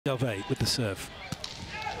Mousavi with the serve.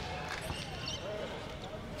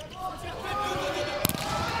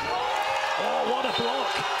 Oh, what a block.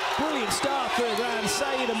 Brilliant start for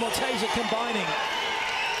Seyed and Mohammad combining.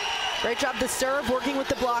 Great job the serve, working with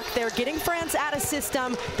the block there, getting France out of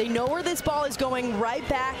system. They know where this ball is going, right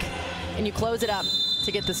back, and you close it up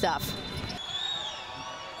to get the stuff.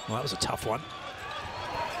 Well, that was a tough one.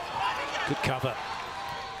 Good cover.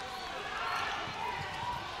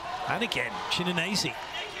 And again, Chinese.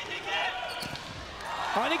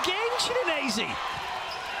 And again, Chinese.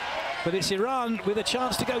 But it's Iran with a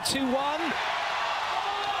chance to go 2-1.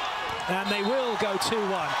 And they will go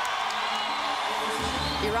 2-1.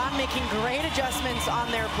 Iran making great adjustments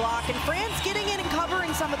on their block, and France getting in and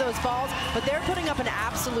covering some of those balls, but they're putting up an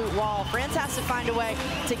absolute wall. France has to find a way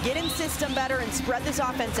to get in system better and spread this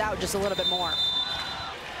offense out just a little bit more.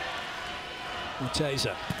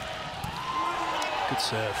 Mohammad. Good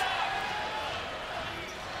serve.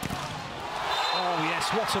 Oh yes,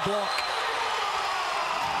 what a block.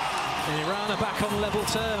 And Iran are back on level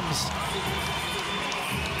terms.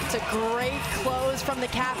 It's a great close from the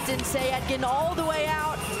captain, Seyed, getting all the way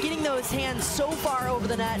out, getting those hands so far over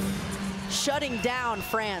the net, shutting down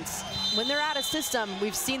France. When they're out of system,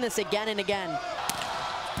 we've seen this again and again.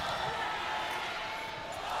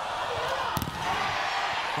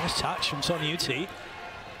 Nice touch from Son Yuti.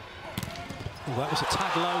 Oh, that was a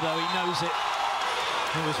tag low though, he knows it.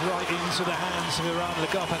 It was right into the hands of Iran.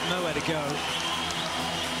 The goal had nowhere to go.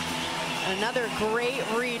 Another great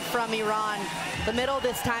read from Iran. The middle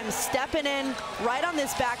this time stepping in, right on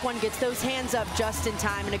this back one, gets those hands up just in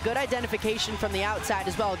time, and a good identification from the outside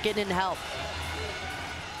as well, getting in to help.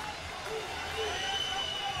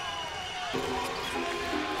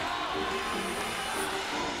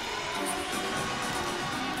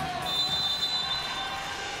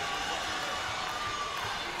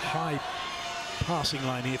 High passing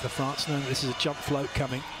line here for France, knowing this is a jump float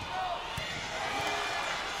coming.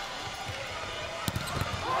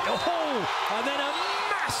 Oh, and then a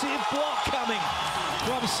massive block coming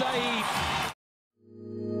from Seyed.